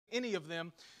any of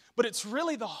them, but it's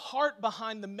really the heart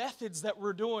behind the methods that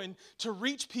we're doing to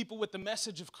reach people with the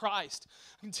message of Christ.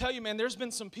 I can tell you, man, there's been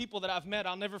some people that I've met.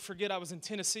 I'll never forget, I was in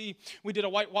Tennessee. We did a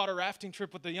whitewater rafting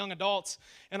trip with the young adults,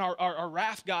 and our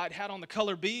raft guide had on the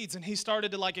color beads, and he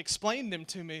started to like explain them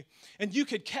to me. And you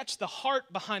could catch the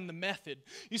heart behind the method.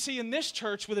 You see, in this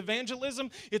church with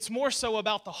evangelism, it's more so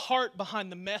about the heart behind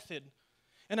the method,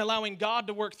 and allowing God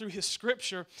to work through His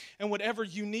Scripture and whatever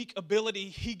unique ability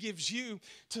He gives you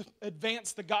to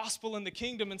advance the gospel and the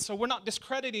kingdom. And so we're not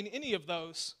discrediting any of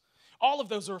those. All of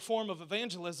those are a form of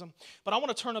evangelism. But I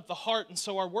want to turn up the heart. And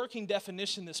so our working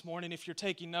definition this morning, if you're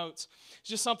taking notes,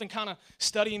 is just something kind of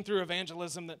studying through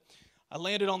evangelism that I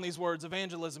landed on these words.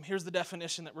 Evangelism, here's the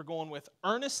definition that we're going with.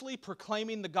 Earnestly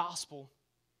proclaiming the gospel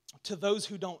to those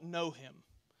who don't know Him,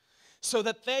 so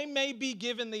that they may be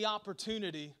given the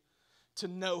opportunity to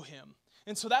know Him.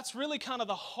 And so that's really kind of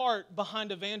the heart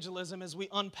behind evangelism as we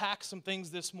unpack some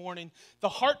things this morning. The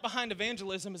heart behind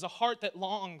evangelism is a heart that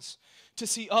longs to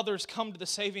see others come to the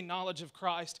saving knowledge of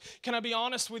Christ. Can I be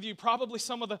honest with you? Probably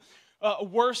some of the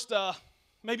worst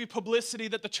maybe publicity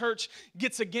that the church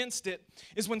gets against it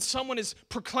is when someone is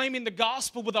proclaiming the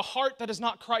gospel with a heart that is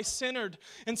not Christ-centered.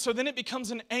 And so then it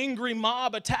becomes an angry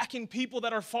mob attacking people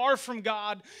that are far from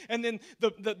God. And then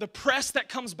the press that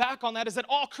comes back on that is that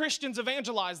all Christians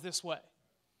evangelize this way.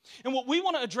 And what we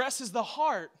want to address is the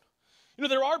heart. You know,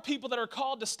 there are people that are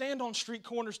called to stand on street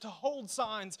corners, to hold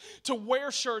signs, to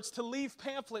wear shirts, to leave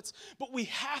pamphlets. But we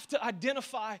have to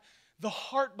identify the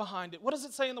heart behind it. What does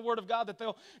it say in the Word of God? That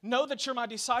they'll know that you're my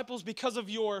disciples because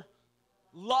of your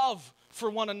love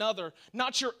for one another,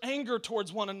 not your anger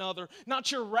towards one another,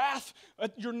 not your wrath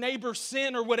at your neighbor's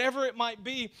sin or whatever it might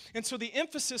be. And so the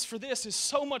emphasis for this is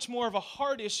so much more of a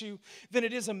heart issue than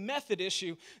it is a method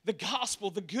issue. The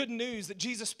gospel, the good news that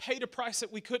Jesus paid a price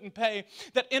that we couldn't pay,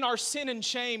 that in our sin and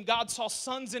shame, God saw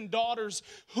sons and daughters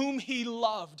whom He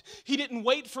loved. He didn't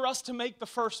wait for us to make the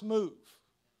first move.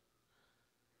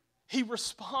 He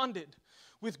responded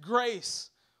with grace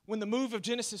when the move of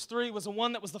Genesis 3 was the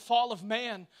one that was the fall of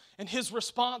man, and His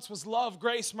response was love,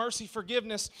 grace, mercy,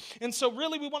 forgiveness. And so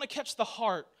really we want to catch the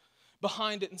heart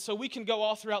behind it. And so we can go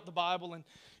all throughout the Bible and,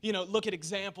 look at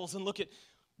examples and look at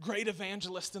great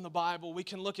evangelists in the Bible. We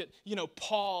can look at,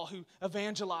 Paul, who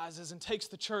evangelizes and takes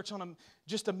the church on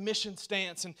just a mission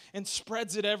stance and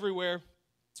spreads it everywhere.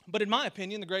 But in my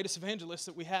opinion, the greatest evangelist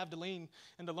that we have to lean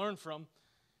and to learn from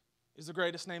is the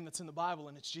greatest name that's in the Bible,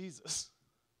 and it's Jesus.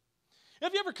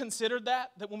 Have you ever considered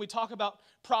that when we talk about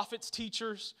prophets,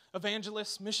 teachers,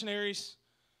 evangelists, missionaries,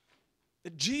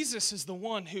 that Jesus is the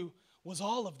one who was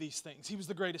all of these things? He was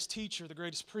the greatest teacher, the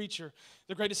greatest preacher,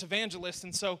 the greatest evangelist.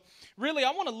 And so really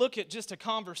I want to look at just a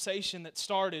conversation that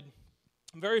started,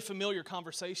 a very familiar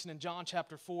conversation in John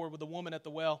chapter 4 with a woman at the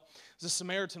well. It was a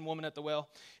Samaritan woman at the well.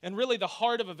 And really the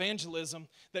heart of evangelism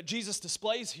that Jesus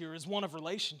displays here is one of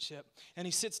relationship. And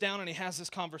He sits down and He has this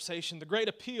conversation. The great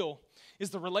appeal is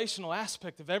the relational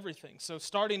aspect of everything. So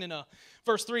starting in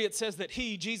verse 3, it says that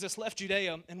He, Jesus, left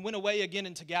Judea and went away again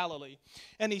into Galilee.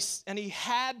 And he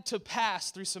had to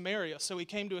pass through Samaria. So He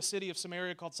came to a city of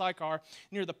Samaria called Sychar,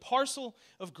 near the parcel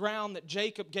of ground that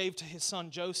Jacob gave to his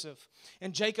son Joseph.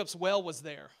 And Jacob's well was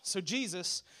there. So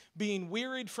Jesus, being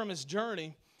wearied from His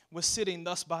journey, was sitting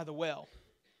thus by the well.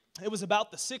 It was about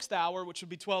the 6th hour, which would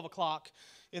be 12 o'clock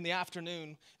in the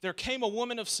afternoon. There came a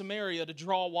woman of Samaria to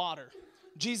draw water.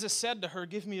 Jesus said to her,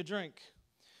 "Give me a drink."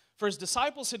 For His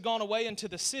disciples had gone away into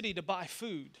the city to buy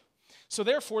food. So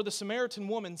therefore the Samaritan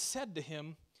woman said to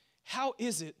Him, "How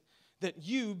is it that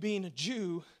you, being a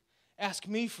Jew, ask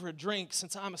me for a drink,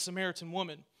 since I'm a Samaritan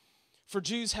woman? For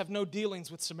Jews have no dealings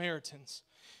with Samaritans."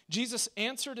 Jesus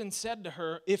answered and said to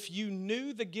her, "If you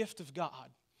knew the gift of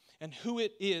God, and who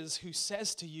it is who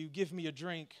says to you, 'Give me a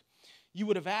drink,' you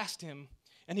would have asked Him,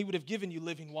 and He would have given you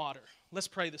living water." Let's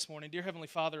pray this morning. Dear Heavenly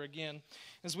Father, again,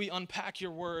 as we unpack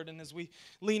Your word and as we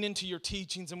lean into Your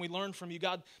teachings and we learn from You,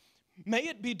 God, may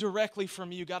it be directly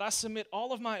from You. God, I submit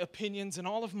all of my opinions and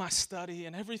all of my study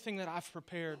and everything that I've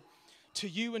prepared to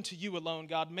You and to You alone.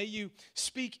 God, may You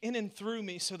speak in and through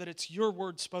me so that it's Your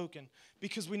word spoken,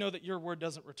 because we know that Your word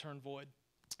doesn't return void.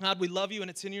 God, we love You, and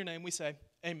it's in Your name we say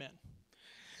amen.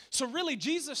 So really,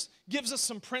 Jesus gives us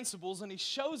some principles, and He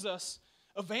shows us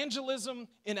evangelism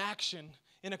in action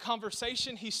in a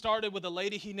conversation he started with a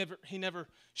lady he never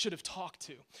should have talked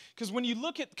to. Because when you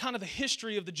look at kind of the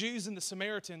history of the Jews and the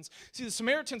Samaritans, see, the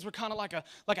Samaritans were kind of like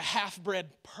a half-bred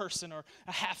person or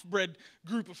a half-bred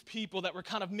group of people that were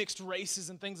kind of mixed races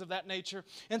and things of that nature.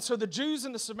 And so the Jews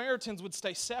and the Samaritans would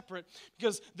stay separate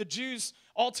because the Jews,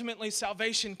 ultimately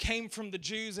salvation came from the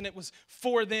Jews and it was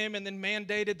for them, and then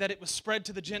mandated that it was spread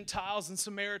to the Gentiles and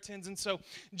Samaritans. And so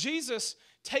Jesus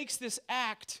takes this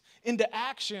act into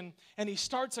action, and he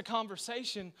starts a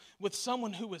conversation with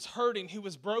someone who was hurting, who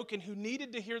was broken, who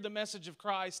needed to hear the message of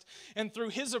Christ. And through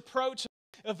his approach,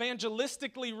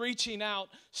 evangelistically reaching out,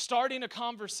 starting a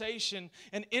conversation,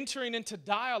 and entering into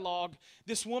dialogue,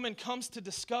 this woman comes to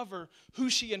discover who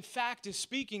she in fact is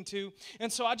speaking to.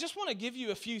 And so I just want to give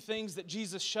you a few things that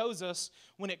Jesus shows us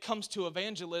when it comes to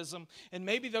evangelism, and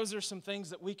maybe those are some things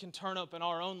that we can turn up in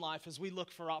our own life as we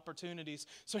look for opportunities.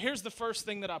 So here's the first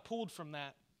thing that I pulled from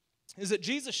that, is that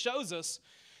Jesus shows us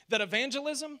that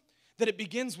evangelism, that it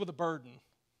begins with a burden.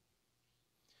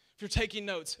 If you're taking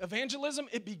notes, evangelism,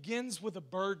 it begins with a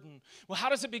burden. Well, how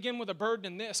does it begin with a burden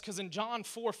in this? Because in John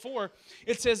 4:4,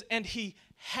 it says, and he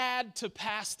had to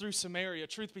pass through Samaria.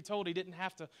 Truth be told, he didn't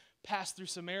have to pass through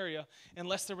Samaria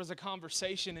unless there was a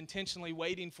conversation intentionally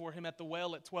waiting for him at the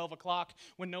well at 12 o'clock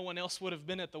when no one else would have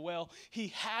been at the well. He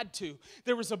had to.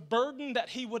 There was a burden that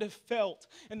he would have felt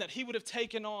and that he would have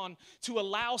taken on to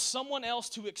allow someone else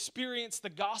to experience the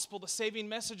gospel, the saving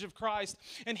message of Christ.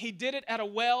 And he did it at a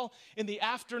well in the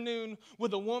afternoon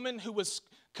with a woman who was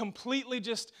completely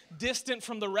just distant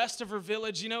from the rest of her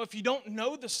village. You know, if you don't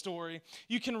know the story,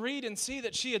 you can read and see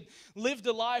that she had lived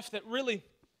a life that really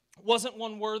wasn't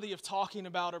one worthy of talking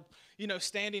about, or, you know,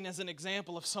 standing as an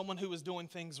example of someone who was doing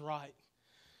things right.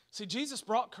 See, Jesus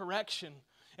brought correction,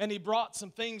 and he brought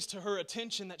some things to her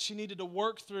attention that she needed to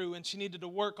work through and she needed to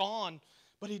work on,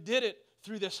 but he did it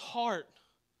through this heart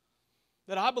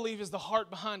that I believe is the heart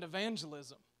behind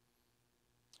evangelism.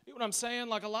 You know what I'm saying?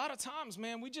 Like, a lot of times,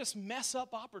 man, we just mess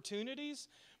up opportunities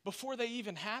before they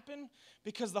even happen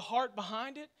because the heart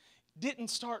behind it didn't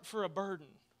start for a burden,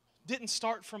 didn't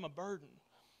start from a burden.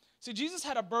 See, Jesus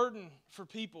had a burden for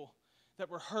people that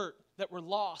were hurt, that were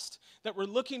lost, that were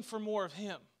looking for more of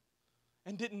him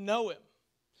and didn't know him.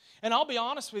 And I'll be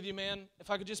honest with you, man,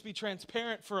 if I could just be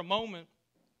transparent for a moment,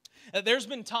 there's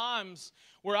been times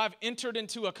where I've entered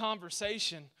into a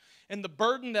conversation and the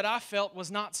burden that I felt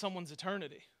was not someone's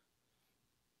eternity.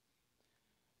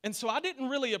 And so I didn't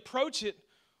really approach it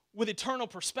with eternal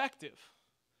perspective.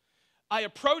 I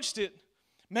approached it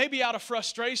maybe out of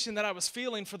frustration that I was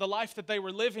feeling for the life that they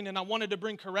were living, and I wanted to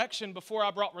bring correction before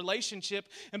I brought relationship.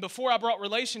 And before I brought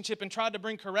relationship and tried to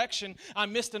bring correction, I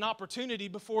missed an opportunity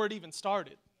before it even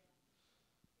started.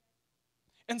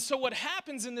 And so what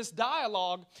happens in this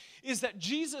dialogue is that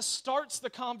Jesus starts the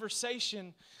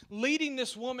conversation, leading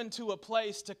this woman to a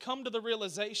place to come to the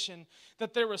realization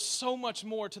that there was so much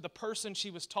more to the person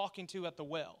she was talking to at the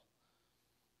well.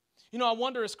 You know, I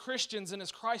wonder, as Christians and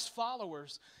as Christ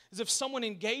followers, is if someone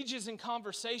engages in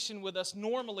conversation with us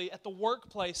normally at the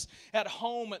workplace, at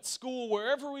home, at school,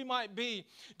 wherever we might be,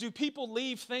 do people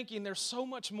leave thinking there's so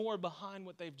much more behind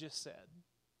what they've just said?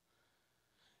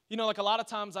 You know, like, a lot of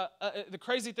times, the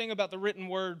crazy thing about the written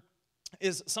word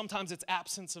is sometimes it's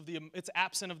absent of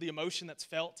the emotion that's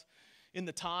felt in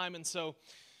the time. And so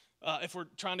if we're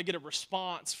trying to get a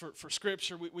response for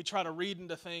Scripture, we try to read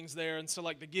into things there. And so,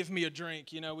 like, the give me a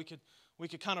drink, you know, we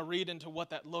could kind of read into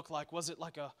what that looked like. Was it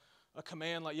like a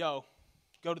command like, yo,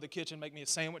 go to the kitchen, make me a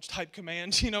sandwich type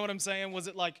command? You know what I'm saying? Was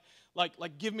it like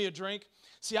give me a drink?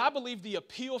 See, I believe the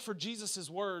appeal for Jesus'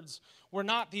 words were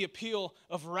not the appeal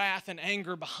of wrath and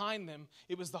anger behind them.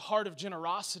 It was the heart of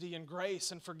generosity and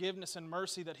grace and forgiveness and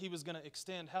mercy that he was going to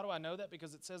extend. How do I know that?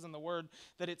 Because it says in the word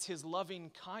that it's his loving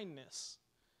kindness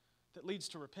that leads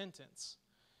to repentance.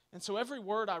 And so every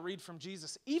word I read from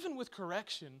Jesus, even with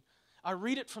correction, I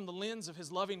read it from the lens of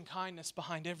his loving kindness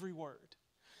behind every word.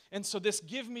 And so this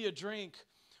give me a drink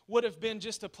would have been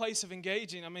just a place of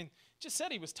engaging. I mean, just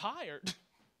said he was tired.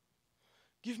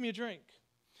 Give me a drink.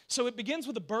 So it begins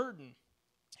with a burden.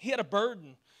 He had a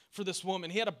burden for this woman.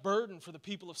 He had a burden for the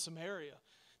people of Samaria,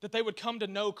 that they would come to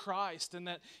know Christ and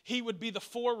that he would be the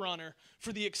forerunner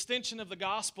for the extension of the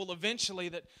gospel eventually,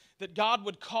 that God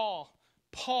would call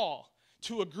Paul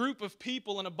to a group of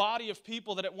people and a body of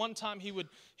people that at one time he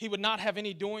would not have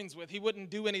any doings with. He wouldn't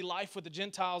do any life with the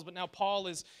Gentiles, but now Paul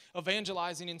is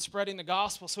evangelizing and spreading the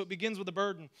gospel, so it begins with a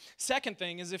burden. Second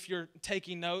thing is, if you're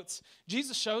taking notes,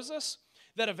 Jesus shows us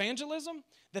that evangelism,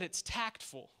 that it's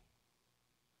tactful.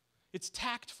 It's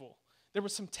tactful. There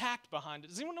was some tact behind it.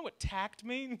 Does anyone know what tact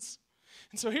means?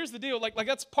 And so here's the deal. Like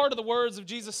that's part of the words of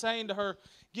Jesus saying to her,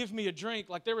 give me a drink.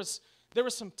 Like there was there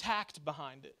was some tact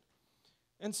behind it.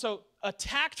 And so a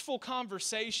tactful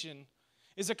conversation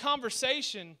is a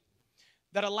conversation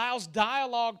that allows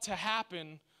dialogue to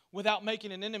happen without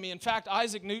making an enemy. In fact,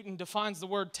 Isaac Newton defines the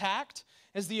word tact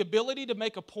as the ability to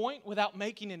make a point without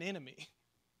making an enemy.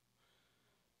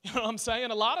 You know what I'm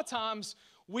saying? A lot of times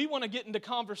we want to get into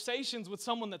conversations with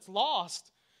someone that's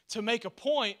lost to make a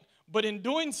point, but in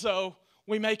doing so,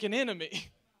 we make an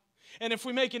enemy. And if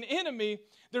we make an enemy,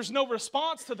 there's no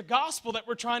response to the gospel that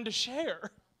we're trying to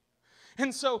share.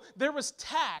 And so there was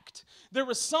tact. There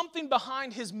was something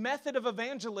behind his method of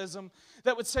evangelism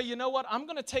that would say, you know what, I'm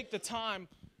going to take the time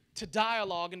to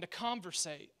dialogue and to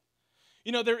conversate.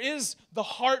 You know, there is the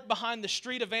heart behind the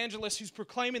street evangelist who's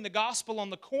proclaiming the gospel on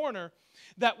the corner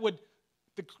that would,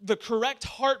 the correct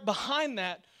heart behind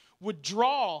that would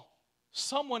draw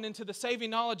someone into the saving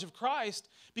knowledge of Christ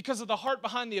because of the heart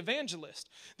behind the evangelist.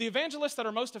 The evangelists that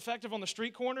are most effective on the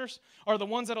street corners are the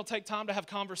ones that'll take time to have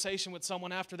conversation with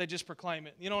someone after they just proclaim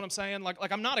it. You know what I'm saying?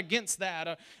 Like I'm not against that.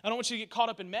 I don't want you to get caught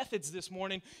up in methods this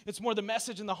morning. It's more the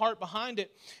message and the heart behind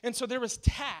it. And so there was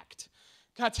tact.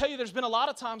 Can I tell you, there's been a lot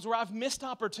of times where I've missed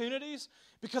opportunities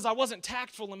because I wasn't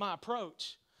tactful in my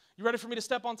approach. You ready for me to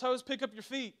step on toes? Pick up your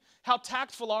feet. How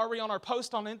tactful are we on our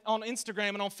post on Instagram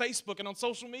and on Facebook and on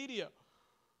social media?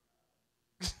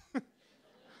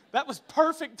 That was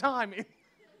perfect timing.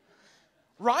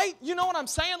 Right? You know what I'm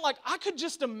saying? Like, I could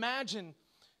just imagine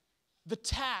the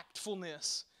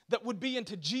tactfulness that would be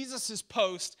into Jesus'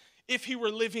 post if he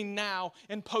were living now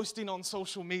and posting on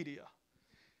social media.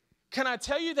 Can I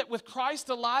tell you that with Christ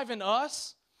alive in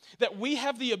us, that we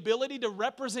have the ability to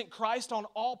represent Christ on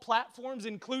all platforms,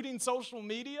 including social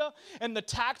media, and the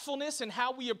tactfulness and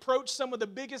how we approach some of the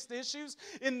biggest issues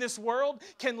in this world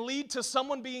can lead to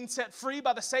someone being set free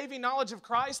by the saving knowledge of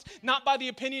Christ, not by the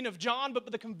opinion of John, but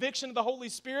by the conviction of the Holy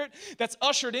Spirit that's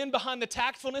ushered in behind the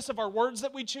tactfulness of our words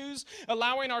that we choose,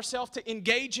 allowing ourselves to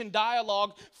engage in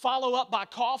dialogue, follow up by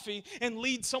coffee, and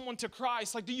lead someone to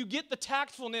Christ. Like, do you get the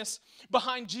tactfulness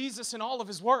behind Jesus in all of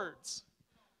his words?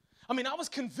 I mean, I was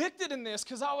convicted in this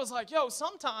because I was like, yo,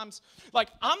 sometimes, like,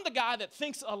 I'm the guy that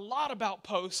thinks a lot about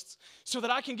posts so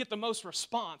that I can get the most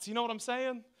response. You know what I'm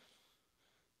saying?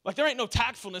 Like, there ain't no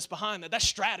tactfulness behind that. That's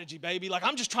strategy, baby. Like,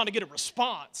 I'm just trying to get a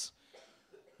response.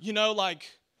 You know, like,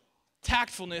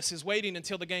 tactfulness is waiting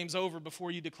until the game's over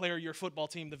before you declare your football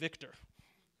team the victor.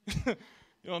 You know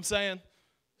what I'm saying?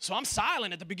 So I'm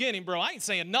silent at the beginning, bro. I ain't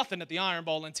saying nothing at the Iron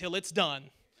Bowl until it's done.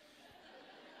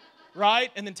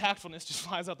 Right? And then tactfulness just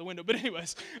flies out the window. But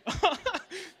anyways,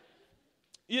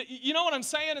 you know what I'm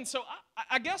saying? And so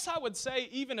I guess I would say,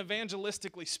 even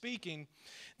evangelistically speaking,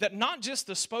 that not just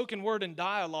the spoken word and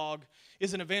dialogue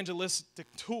is an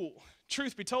evangelistic tool.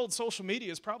 Truth be told, social media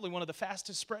is probably one of the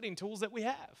fastest spreading tools that we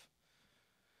have.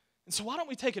 And so why don't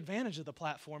we take advantage of the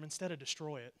platform instead of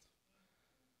destroy it?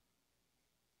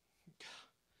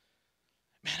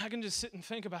 Man, I can just sit and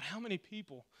think about how many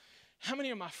people, how many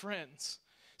of my friends.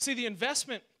 See, the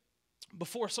investment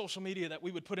before social media that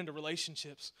we would put into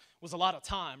relationships was a lot of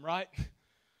time, right?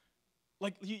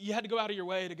 Like, you had to go out of your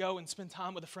way to go and spend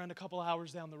time with a friend a couple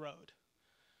hours down the road.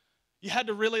 You had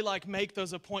to really, like, make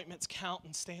those appointments count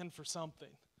and stand for something.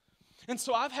 And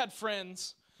so I've had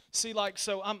friends, see, like,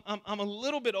 so I'm a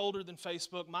little bit older than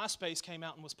Facebook. MySpace came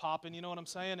out and was popping, you know what I'm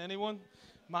saying? Anyone?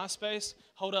 MySpace?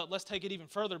 Hold up, let's take it even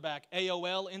further back.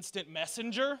 AOL Instant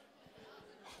Messenger?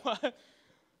 What?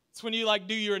 It's when you, like,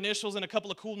 do your initials and a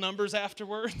couple of cool numbers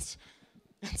afterwards.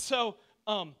 And so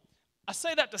I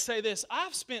say that to say this.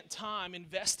 I've spent time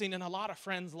investing in a lot of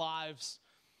friends' lives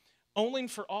only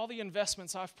for all the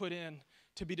investments I've put in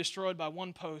to be destroyed by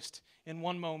one post in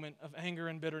one moment of anger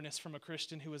and bitterness from a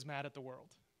Christian who was mad at the world.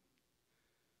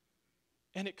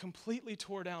 And it completely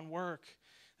tore down work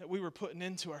that we were putting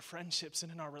into our friendships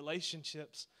and in our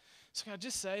relationships. So can I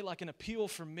just say, like, an appeal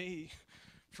from me,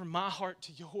 from my heart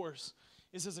to yours,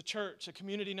 is as a church, a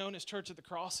community known as Church at the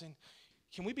Crossing,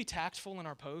 can we be tactful in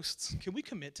our posts? Can we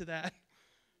commit to that?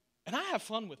 And I have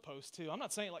fun with posts too. I'm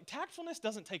not saying, like, tactfulness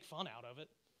doesn't take fun out of it.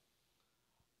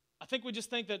 I think we just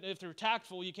think that if they're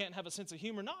tactful, you can't have a sense of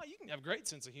humor. No, you can have a great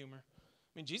sense of humor.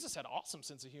 I mean, Jesus had an awesome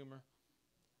sense of humor.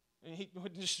 And he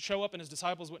would just show up and his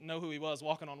disciples wouldn't know who he was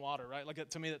walking on water, right? Like,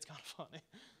 to me, that's kind of funny.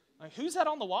 Like, who's that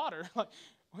on the water? Like,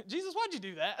 Jesus, why'd you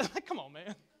do that? Like, come on, man.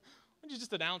 Why don't you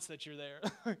just announce that you're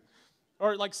there?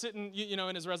 Or like sitting, you know,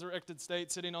 in his resurrected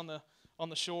state, sitting on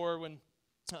the shore when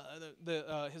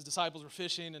his disciples were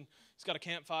fishing, and he's got a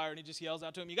campfire, and he just yells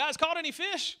out to him, "You guys caught any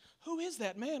fish?" Who is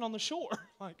that man on the shore?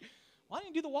 Like, why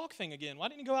didn't you do the walk thing again? Why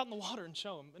didn't you go out in the water and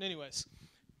show him? But anyways,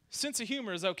 sense of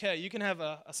humor is okay. You can have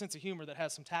a sense of humor that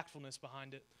has some tactfulness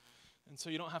behind it, and so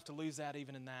you don't have to lose that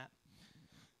even in that.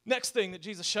 Next thing that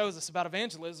Jesus shows us about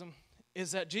evangelism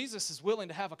is that Jesus is willing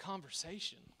to have a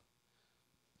conversation.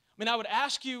 I mean, I would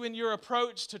ask you in your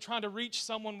approach to trying to reach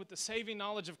someone with the saving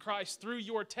knowledge of Christ through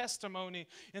your testimony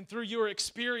and through your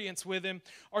experience with Him,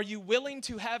 are you willing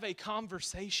to have a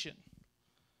conversation?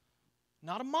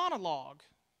 Not a monologue.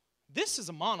 This is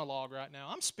a monologue right now.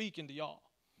 I'm speaking to y'all.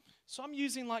 So I'm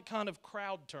using like kind of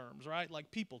crowd terms, right?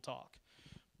 Like people talk.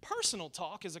 Personal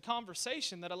talk is a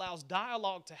conversation that allows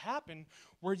dialogue to happen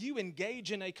where you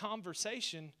engage in a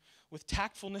conversation with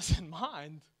tactfulness in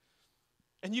mind.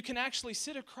 And you can actually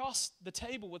sit across the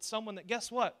table with someone that,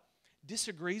 guess what,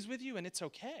 disagrees with you, and it's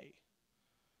okay.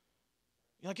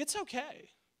 Like, it's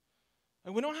okay.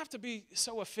 And we don't have to be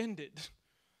so offended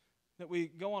that we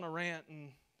go on a rant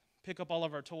and pick up all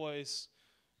of our toys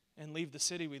and leave the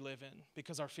city we live in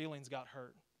because our feelings got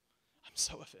hurt. I'm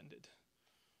so offended.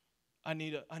 I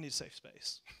need a safe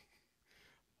space.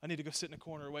 I need to go sit in a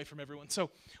corner away from everyone. So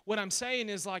what I'm saying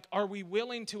is, like, are we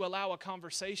willing to allow a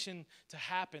conversation to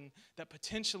happen that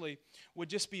potentially would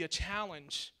just be a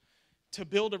challenge to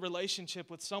build a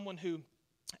relationship with someone who,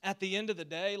 at the end of the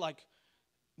day, like,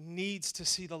 needs to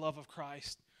see the love of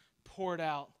Christ poured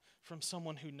out from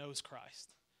someone who knows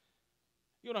Christ?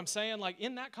 You know what I'm saying? Like,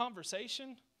 in that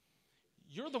conversation,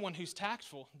 you're the one who's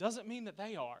tactful. Doesn't mean that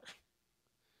they are.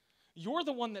 You're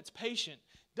the one that's patient.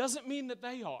 Doesn't mean that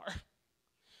they are.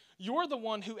 You're the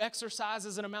one who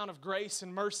exercises an amount of grace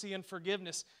and mercy and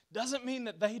forgiveness. Doesn't mean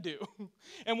that they do.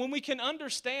 And when we can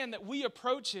understand that we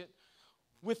approach it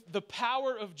with the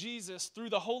power of Jesus through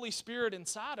the Holy Spirit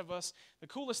inside of us, the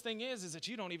coolest thing is that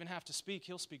you don't even have to speak.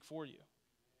 He'll speak for you.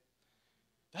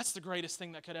 That's the greatest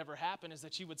thing that could ever happen, is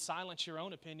that you would silence your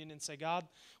own opinion and say, God,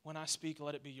 when I speak,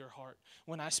 let it be your heart.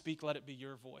 When I speak, let it be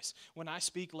your voice. When I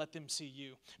speak, let them see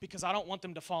you. Because I don't want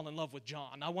them to fall in love with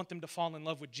John. I want them to fall in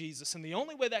love with Jesus. And the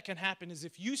only way that can happen is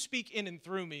if you speak in and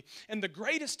through me. And the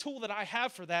greatest tool that I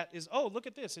have for that is, oh, look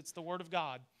at this. It's the Word of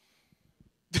God.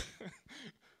 Like,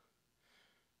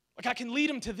 I can lead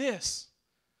them to this.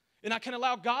 And I can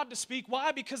allow God to speak.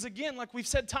 Why? Because, again, like we've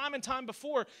said time and time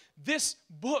before, this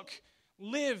book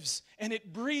lives and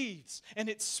it breathes and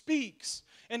it speaks.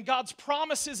 And God's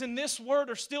promises in this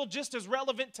word are still just as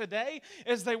relevant today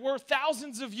as they were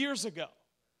thousands of years ago.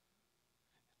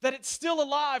 That it's still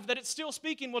alive, that it's still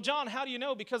speaking. Well, John, how do you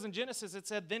know? Because in Genesis it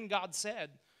said, then God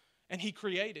said, and He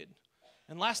created.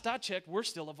 And last I checked, we're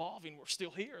still evolving. We're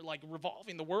still here, like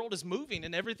revolving. The world is moving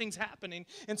and everything's happening.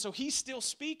 And so He's still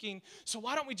speaking. So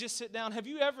why don't we just sit down? Have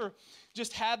you ever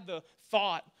just had the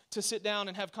thought to sit down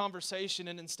and have conversation,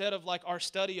 and instead of like our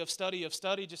study,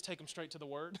 just take them straight to the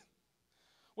Word?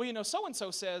 Well, you know,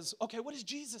 so-and-so says, okay, what does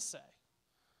Jesus say?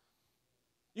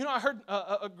 You know, I heard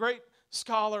a great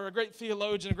scholar, a great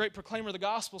theologian, a great proclaimer of the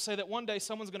gospel say that one day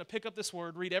someone's going to pick up this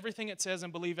word, read everything it says,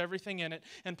 and believe everything in it,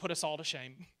 and put us all to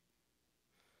shame.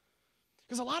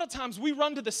 Because a lot of times we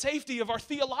run to the safety of our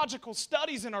theological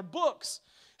studies in our books,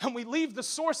 and we leave the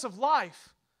source of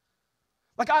life.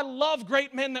 Like, I love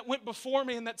great men that went before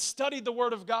me and that studied the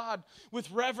Word of God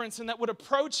with reverence and that would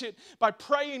approach it by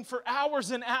praying for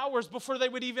hours and hours before they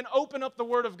would even open up the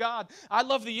Word of God. I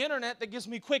love the internet that gives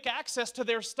me quick access to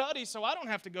their study so I don't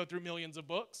have to go through millions of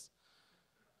books.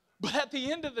 But at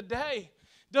the end of the day,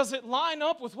 does it line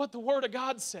up with what the Word of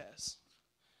God says?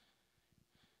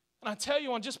 And I tell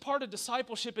you, on just part of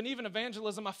discipleship and even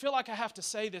evangelism, I feel like I have to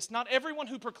say this. Not everyone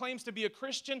who proclaims to be a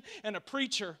Christian and a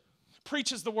preacher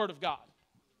preaches the Word of God.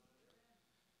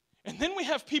 And then we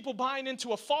have people buying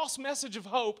into a false message of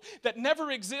hope that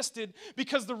never existed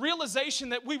because the realization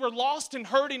that we were lost and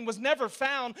hurting was never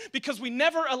found because we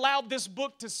never allowed this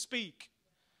book to speak.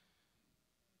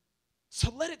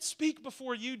 So let it speak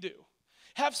before you do.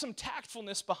 Have some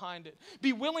tactfulness behind it.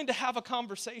 Be willing to have a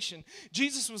conversation.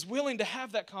 Jesus was willing to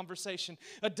have that conversation.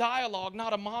 A dialogue,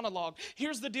 not a monologue.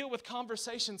 Here's the deal with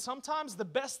conversation. Sometimes the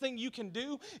best thing you can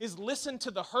do is listen to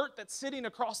the hurt that's sitting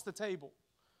across the table.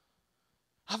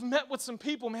 I've met with some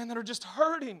people, man, that are just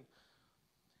hurting.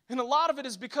 And a lot of it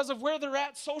is because of where they're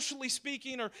at socially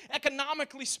speaking or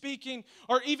economically speaking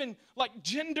or even like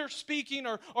gender speaking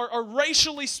or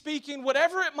racially speaking,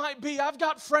 whatever it might be. I've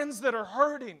got friends that are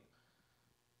hurting.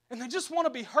 And they just want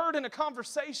to be heard in a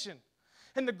conversation.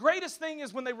 And the greatest thing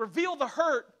is when they reveal the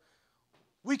hurt,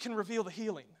 we can reveal the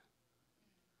healing.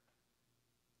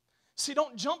 See,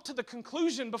 don't jump to the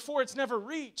conclusion before it's never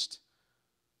reached.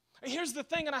 And here's the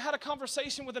thing, and I had a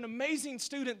conversation with an amazing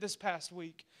student this past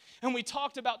week, and we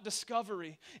talked about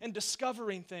discovery and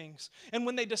discovering things. And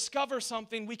when they discover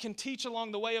something, we can teach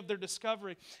along the way of their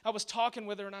discovery. I was talking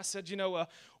with her, and I said, you know,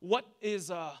 what is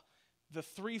the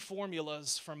 3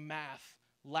 formulas from math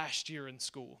last year in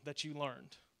school that you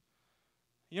learned?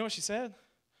 You know what she said?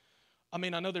 I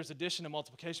mean, I know there's addition and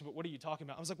multiplication, but what are you talking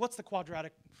about? I was like, what's the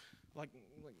quadratic,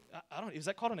 I don't, is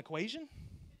that called an equation?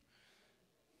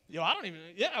 I don't even,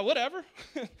 yeah, whatever.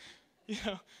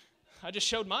 I just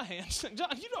showed my hands. John,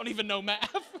 you don't even know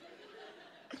math.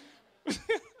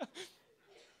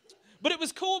 But it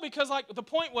was cool because, the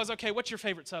point was, okay, what's your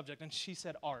favorite subject? And she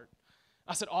said, art.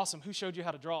 I said, awesome. Who showed you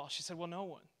how to draw? She said, well, no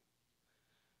one.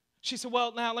 She said,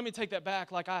 well, now let me take that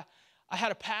back. I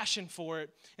had a passion for it,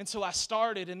 and so I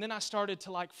started, and then I started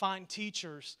to, find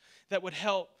teachers that would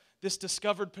help this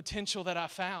discovered potential that I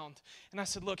found. And I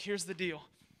said, look, here's the deal.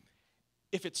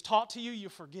 If it's taught to you, you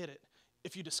forget it.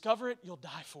 If you discover it, you'll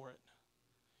die for it.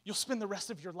 You'll spend the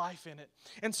rest of your life in it.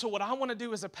 And so what I want to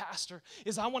do as a pastor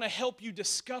is I want to help you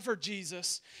discover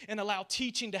Jesus and allow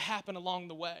teaching to happen along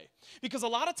the way. Because a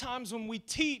lot of times when we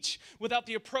teach without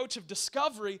the approach of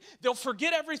discovery, they'll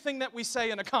forget everything that we say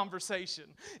in a conversation.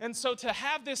 And so to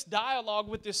have this dialogue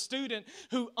with this student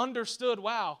who understood,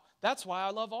 wow, that's why I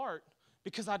love art,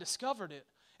 because I discovered it.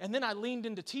 And then I leaned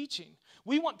into teaching.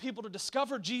 We want people to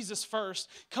discover Jesus first,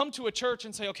 come to a church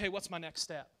and say, okay, what's my next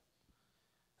step?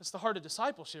 That's the heart of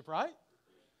discipleship, right?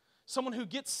 Someone who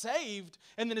gets saved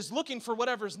and then is looking for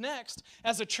whatever's next.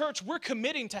 As a church, we're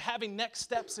committing to having next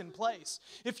steps in place.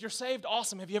 If you're saved,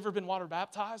 awesome. Have you ever been water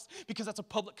baptized? Because that's a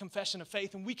public confession of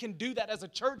faith, and we can do that as a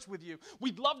church with you.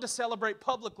 We'd love to celebrate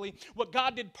publicly what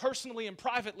God did personally and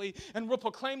privately, and we'll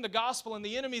proclaim the gospel, and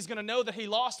the enemy's going to know that he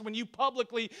lost when you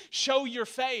publicly show your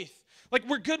faith.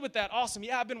 We're good with that. Awesome.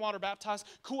 Yeah, I've been water baptized.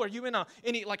 Cool. Are you in are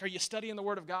you studying the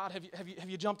Word of God? Have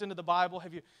you jumped into the Bible?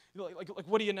 Have you,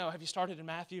 what do you know? Have you started in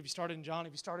Matthew? Have you started in John?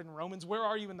 Have you started in Romans? Where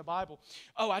are you in the Bible?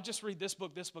 Oh, I just read this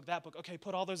book, that book. Okay,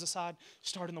 put all those aside.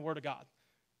 Start in the Word of God.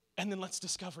 And then let's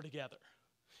discover together.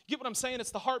 Get what I'm saying?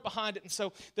 It's the heart behind it. And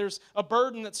so there's a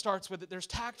burden that starts with it. There's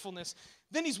tactfulness.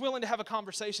 Then he's willing to have a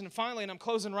conversation. And finally, and I'm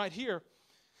closing right here,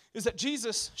 is that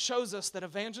Jesus shows us that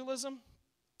evangelism,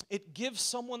 it gives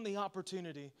someone the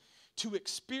opportunity to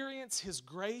experience his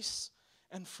grace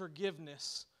and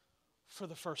forgiveness for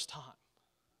the first time.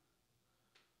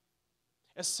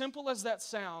 As simple as that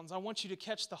sounds, I want you to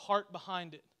catch the heart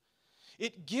behind it.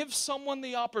 It gives someone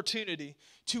the opportunity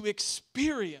to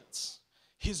experience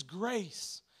his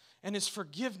grace and his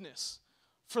forgiveness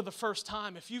for the first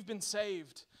time. If you've been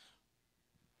saved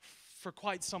for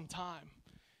quite some time,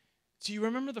 do you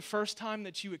remember the first time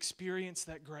that you experienced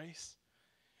that grace?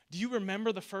 Do you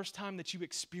remember the first time that you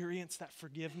experienced that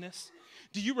forgiveness?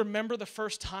 Do you remember the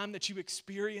first time that you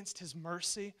experienced his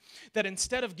mercy? That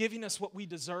instead of giving us what we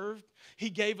deserved, he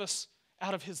gave us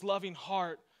out of his loving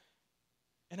heart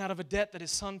and out of a debt that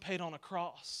his son paid on a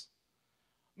cross.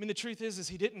 I mean, the truth is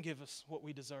he didn't give us what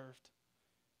we deserved.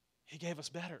 He gave us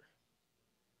better.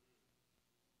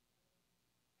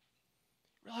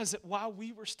 Realize that while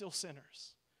we were still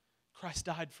sinners, Christ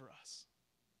died for us.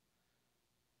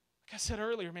 Like I said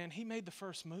earlier, man, he made the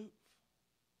first move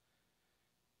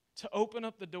to open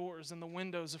up the doors and the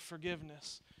windows of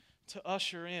forgiveness, to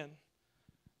usher in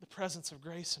the presence of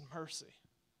grace and mercy.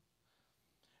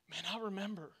 Man, I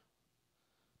remember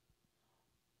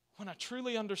when I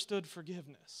truly understood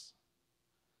forgiveness.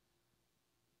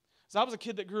 So I was a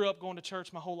kid that grew up going to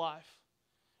church my whole life.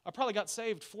 I probably got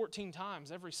saved 14 times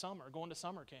every summer going to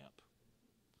summer camp.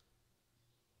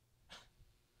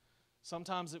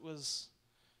 Sometimes it was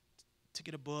to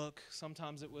get a book.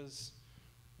 Sometimes it was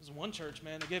one church,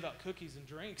 man, they gave out cookies and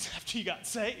drinks after you got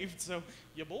saved, so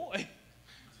your boy.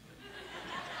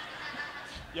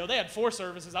 They had 4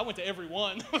 services. I went to every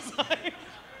one.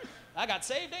 I got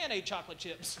saved and ate chocolate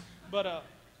chips. But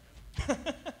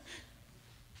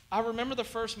I remember the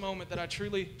first moment that I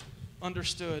truly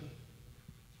understood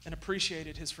and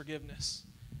appreciated his forgiveness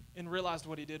and realized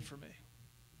what he did for me.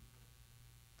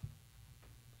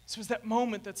 So it was that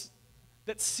moment that's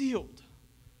sealed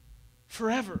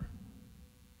forever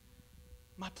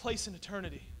my place in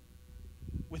eternity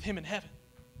with him in heaven.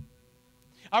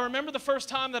 I remember the first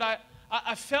time that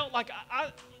I felt like,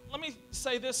 let me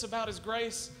say this about his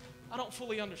grace, I don't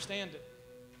fully understand it.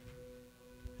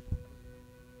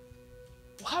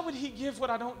 Why would he give what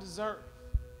I don't deserve?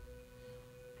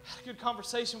 I had a good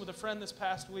conversation with a friend this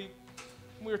past week.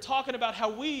 And we were talking about how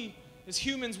we, as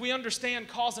humans, we understand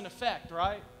cause and effect,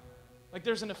 right? Like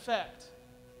there's an effect.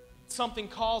 Something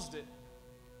caused it.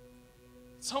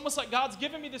 It's almost like God's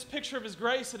given me this picture of his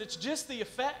grace that it's just the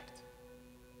effect.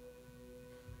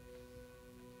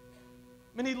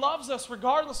 I mean, he loves us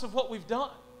regardless of what we've done.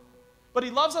 But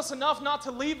he loves us enough not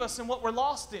to leave us in what we're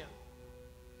lost in.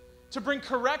 To bring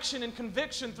correction and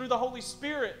conviction through the Holy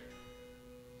Spirit.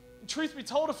 And truth be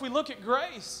told, if we look at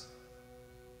grace,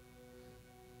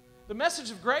 The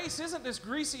message of grace isn't this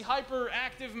greasy,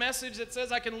 hyperactive message that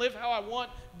says I can live how I want,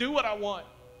 do what I want.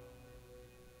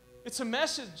 It's a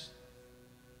message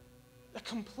that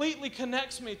completely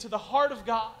connects me to the heart of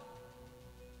God.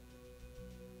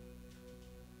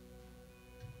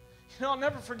 You know, I'll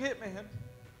never forget, man.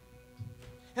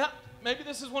 And maybe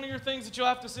this is one of your things that you'll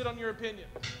have to sit on your opinion,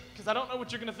 because I don't know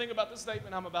what you're going to think about this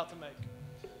statement I'm about to make.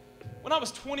 When I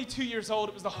was 22 years old,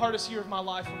 it was the hardest year of my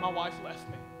life when my wife left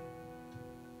me.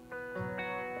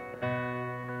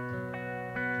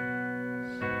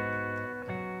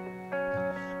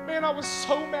 Man, I was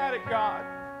so mad at God.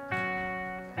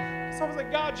 So I was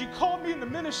like, God, you called me in the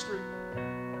ministry.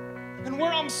 And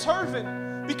where I'm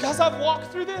serving, because I've walked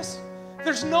through this,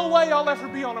 there's no way I'll ever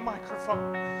be on a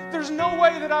microphone. There's no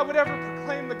way that I would ever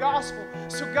proclaim the gospel.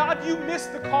 So God, you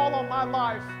missed the call on my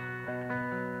life.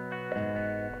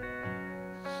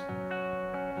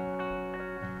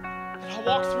 And I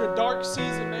walked through a dark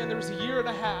season, man. There was a year and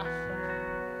a half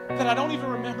that I don't even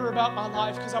remember about my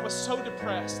life because I was so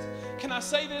depressed. Can I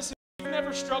say this? If you've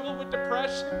never struggled with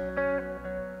depression,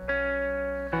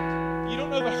 you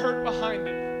don't know the hurt behind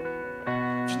it.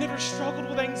 If you've never struggled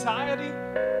with anxiety,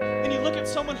 and you look at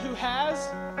someone who has,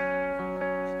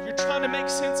 you're trying to make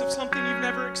sense of something you've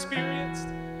never experienced.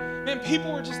 Man,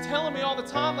 people were just telling me all the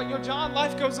time, like, yo, John,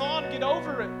 life goes on, get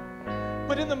over it.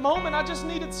 But in the moment, I just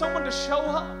needed someone to show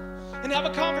up and have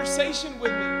a conversation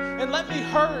with me and let me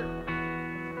hurt.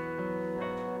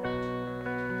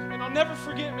 And I'll never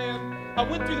forget, man, I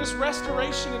went through this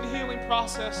restoration and healing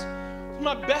process with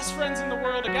my best friends in the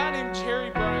world, a guy named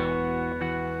Jerry Brown.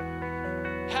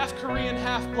 Half Korean,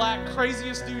 half black,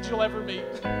 craziest dude you'll ever meet.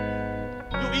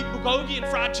 You'll eat bulgogi and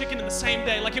fried chicken in the same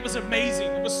day. Like, it was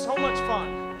amazing. It was so much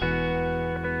fun.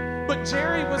 But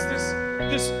Jerry was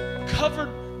this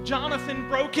covered Jonathan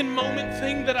broken moment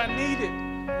thing that I needed.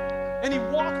 And he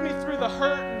walked me through the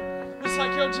hurt and was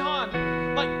like, yo, John,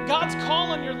 like, God's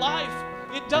call on your life,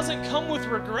 it doesn't come with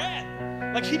regret.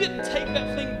 Like, he didn't take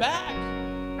that thing back.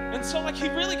 And so, like, he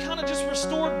really kind of just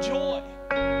restored joy.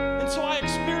 And so I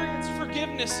experienced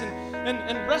forgiveness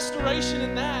and restoration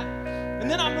in that. And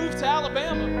then I moved to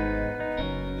Alabama.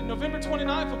 And November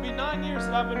 29th will be 9 years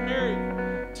that I've been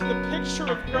married to the picture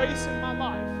of grace in my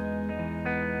life.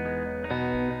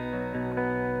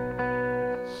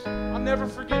 I'll never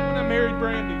forget when I married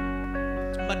Brandy.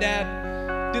 My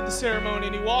dad did the ceremony,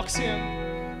 and he walks in,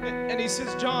 and he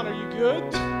says, John, are you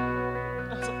good?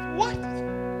 I was like, what?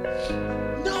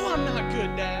 No, I'm not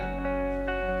good, Dad.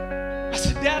 I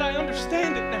said, Dad, I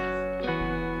understand it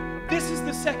now. This is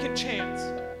the second chance.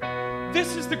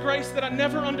 This is the grace that I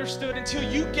never understood until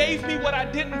you gave me what I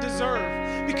didn't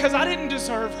deserve, because I didn't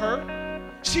deserve her.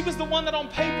 She was the one that on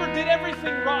paper did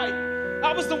everything right.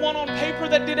 I was the one on paper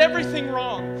that did everything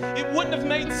wrong. It wouldn't have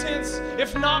made sense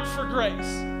if not for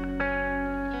grace.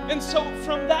 And so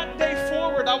from that day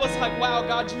forward, I was like, wow,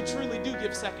 God, you truly do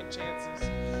give second chances.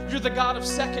 You're the God of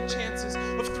second chances,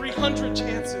 of 300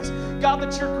 chances. God,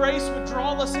 that your grace would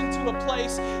draw us into a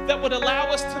place that would allow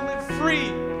us to live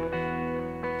free,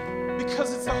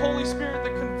 because it's the Holy Spirit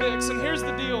that convicts. And here's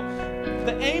the deal.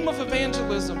 The aim of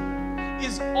evangelism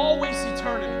is always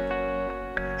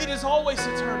eternity. It is always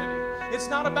eternity. It's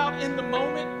not about in the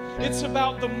moment. It's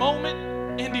about the moment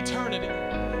and eternity.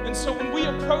 And so when we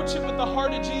approach it with the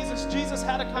heart of Jesus, Jesus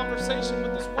had a conversation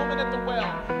with this woman at the well.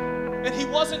 And he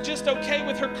wasn't just okay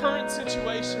with her current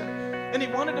situation. And he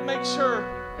wanted to make sure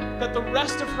that the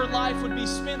rest of her life would be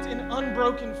spent in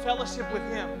unbroken fellowship with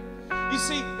him. You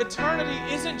see, eternity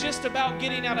isn't just about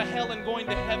getting out of hell and going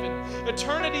to heaven.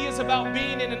 Eternity is about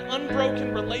being in an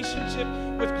unbroken relationship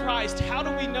with Christ. How do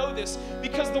we know this?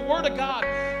 Because the Word of God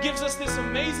gives us this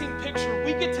amazing picture.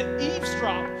 We get to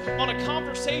eavesdrop on a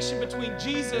conversation between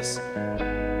Jesus,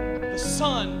 the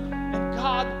Son, and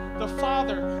God, the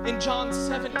Father. In John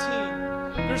 17,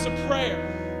 there's a prayer.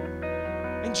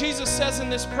 And Jesus says in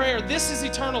this prayer, this is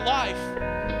eternal life,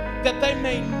 that they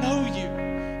may know you,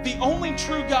 the only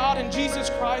true God, and Jesus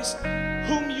Christ,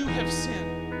 whom you have sent.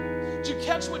 Did you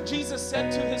catch what Jesus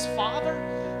said to his Father?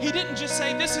 He didn't just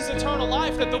say, this is eternal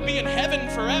life, that they'll be in heaven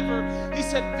forever. He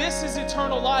said, this is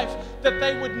eternal life, that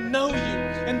they would know you.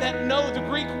 And that know, the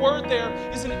Greek word there,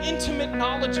 is an intimate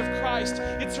knowledge of Christ.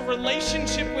 It's a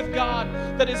relationship with God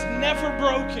that is never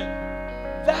broken.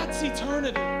 That's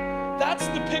eternity. That's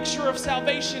the picture of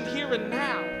salvation here and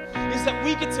now, is that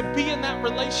we get to be in that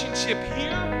relationship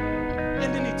here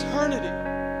and in eternity.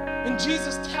 And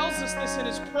Jesus tells us this in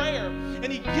his prayer,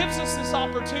 and he gives us this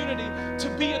opportunity to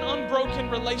be in unbroken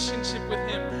relationship with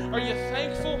him. Are you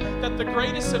thankful that the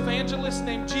greatest evangelist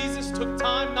named Jesus took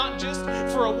time not just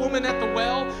for a woman at the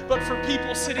well, but for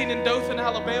people sitting in Dothan,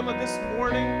 Alabama this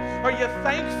morning? Are you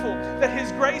thankful that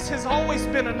his grace has always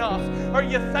been enough? Are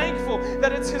you thankful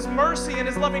that it's his mercy and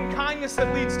his loving kindness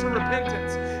that leads to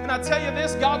repentance? And I tell you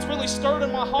this, God's really stirred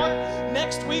in my heart.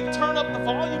 Next week, turn up the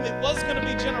volume. It was going to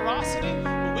be generosity.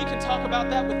 We can talk about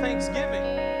that with Thanksgiving.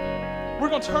 We're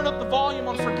going to turn up the volume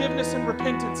on forgiveness and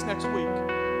repentance next week.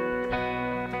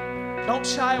 Don't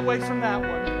shy away from that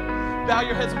one. Bow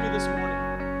your heads with me this morning.